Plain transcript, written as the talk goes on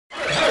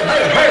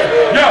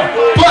Yeah.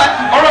 But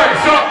alright,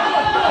 so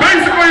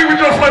basically we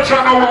just let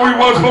y'all know what we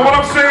was, but what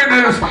I'm saying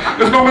is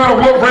no matter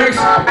what race,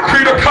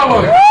 creed, or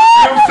color, you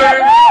know what I'm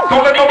saying?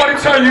 Don't let nobody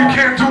tell you you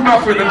can't do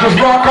nothing and just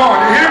rock on.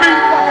 You hear me?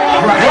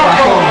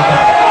 Rock on.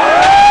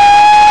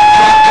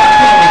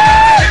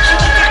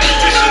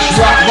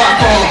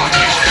 Rock on.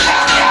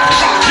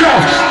 Yo,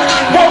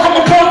 welcome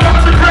aboard the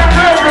Underground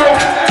Railroad.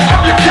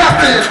 I'm your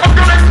captain. I'm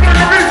gonna explain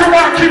the reason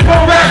why I keep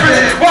on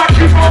rapping, why I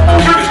keep on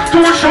moving,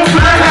 doing shows in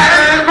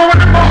Manhattan,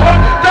 knowing in my heart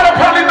that I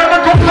probably never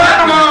go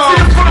platinum. See,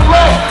 it's for the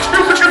love.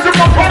 Music is in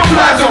my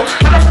protoplasm.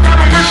 And I'm not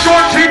a rich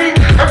short genie,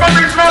 and my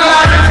name's not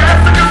lying.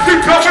 Asking your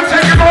seatbelt and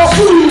taking off.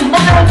 I'm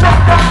gonna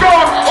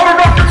rock on a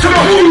rocket to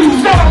the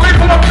start a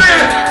label up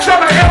there,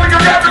 start an alien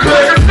rapid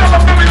play, and start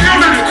up in the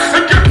unit,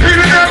 and get paid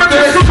in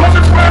amateurs. Who's on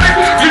this planet?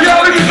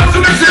 Reality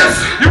doesn't exist.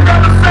 You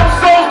gotta sell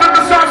souls and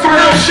decide some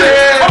real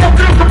shit. I don't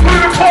feel to put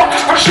it apart.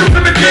 I'm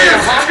shifting the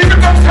gears. Even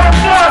though time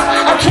flies,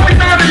 I'm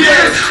 29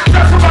 years.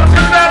 That's about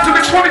 10,000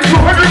 and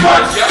 2,200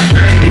 months.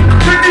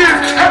 10 years,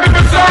 haven't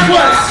been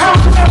sideways. How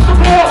am I supposed to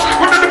blow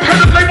when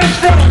independent labels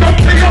struggle? Don't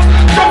pay up,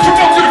 don't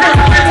promote to the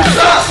record label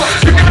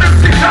sucks. You gotta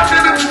see out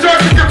there that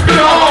deserve to get fit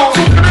on.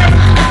 So for them,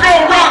 I'm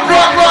going rock,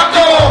 rock, rock,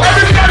 on.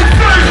 Everybody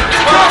sing,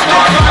 rock,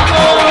 rock, rock,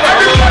 on.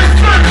 Everybody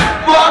sing,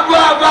 rock,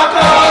 rock, rock,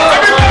 on.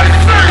 Everybody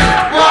sing,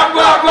 rock,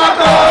 rock, rock,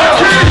 on. I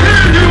can't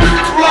hear you,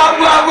 rock,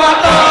 rock,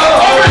 rock, on.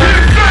 Over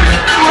here sing,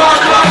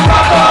 rock, rock,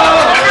 rock,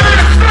 on. Over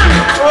here sing,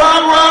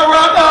 rock, rock,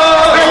 rock, on.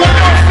 Now when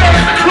y'all say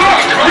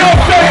rock, y'all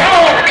say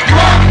rock,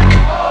 rock.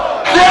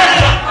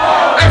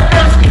 At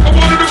first, I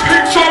wanted a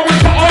pink, so I went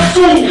to art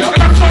school.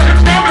 And I saw his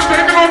ramen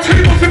banging on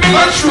tables in the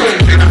lunchroom.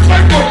 In the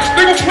cycle,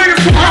 they were playing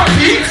some hot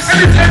beats. And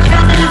his head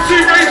turned with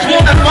T-Rays,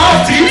 Walt, and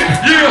Maldi.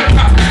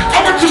 Yeah, I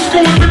went to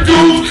school with the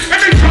dudes, and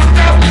they dropped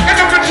out, and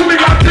eventually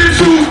I did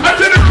too. I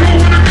did a crew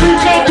with a crew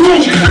called Crew.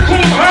 They call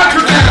them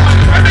Hackers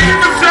now, and they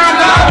even sound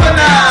louder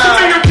now. So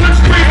me and Blitz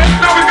Creek,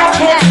 now we got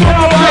talk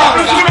star.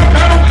 That's when I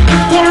battle,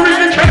 this Puerto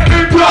Rican cat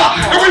named Block.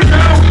 And we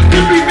battle, he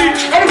beat me,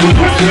 I was a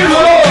punch in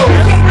low.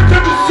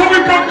 So we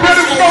broke bread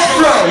and smoke.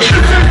 This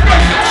is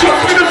fake,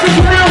 trust me, this is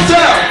a real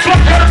town.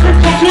 Black had a group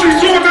called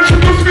 22 and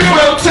introduced me to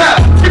Real Town.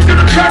 We did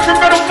a track from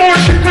metaphor,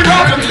 she played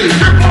rapidly.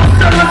 Hip hop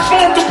said let's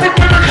form the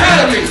Brooklyn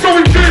Academy. So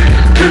we did,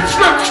 hit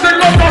slips, they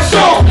love my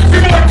song.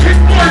 People like Pink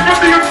Floyd, Run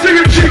DMC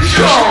and Cheap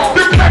Shaw.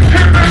 Then Black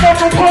Panther and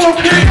Marco Polo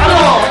King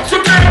along.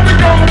 So now we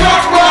go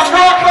rock, rock,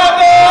 rock, rock,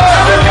 rock.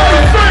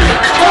 Everybody sing,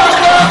 rock,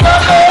 rock,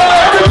 rock,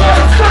 rock.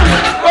 Everybody sing,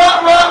 rock,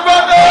 rock,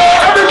 rock,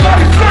 rock.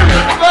 Everybody sing,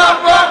 rock,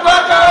 rock,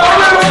 rock, rock. A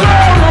little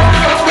louder,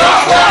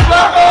 rock, rock,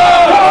 rock, rock.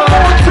 One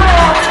more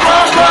time,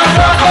 rock, rock,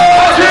 rock, rock.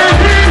 I can't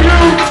hear you,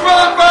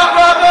 rock, rock,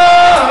 rock,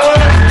 rock.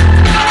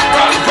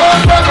 Rock,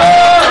 rock, rock,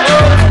 rock.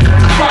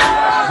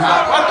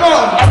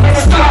 I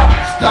never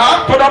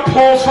stop, but I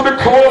pause for the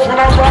cause when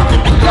I rock.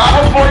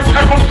 My voice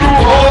echoes through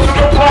holes in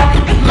the block.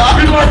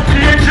 Be like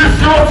PH's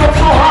yours, I'm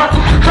so hot,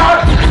 hot,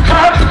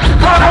 hot,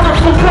 hot. I'm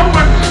from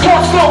Brooklyn,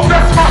 Port Slope,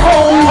 that's my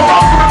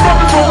home.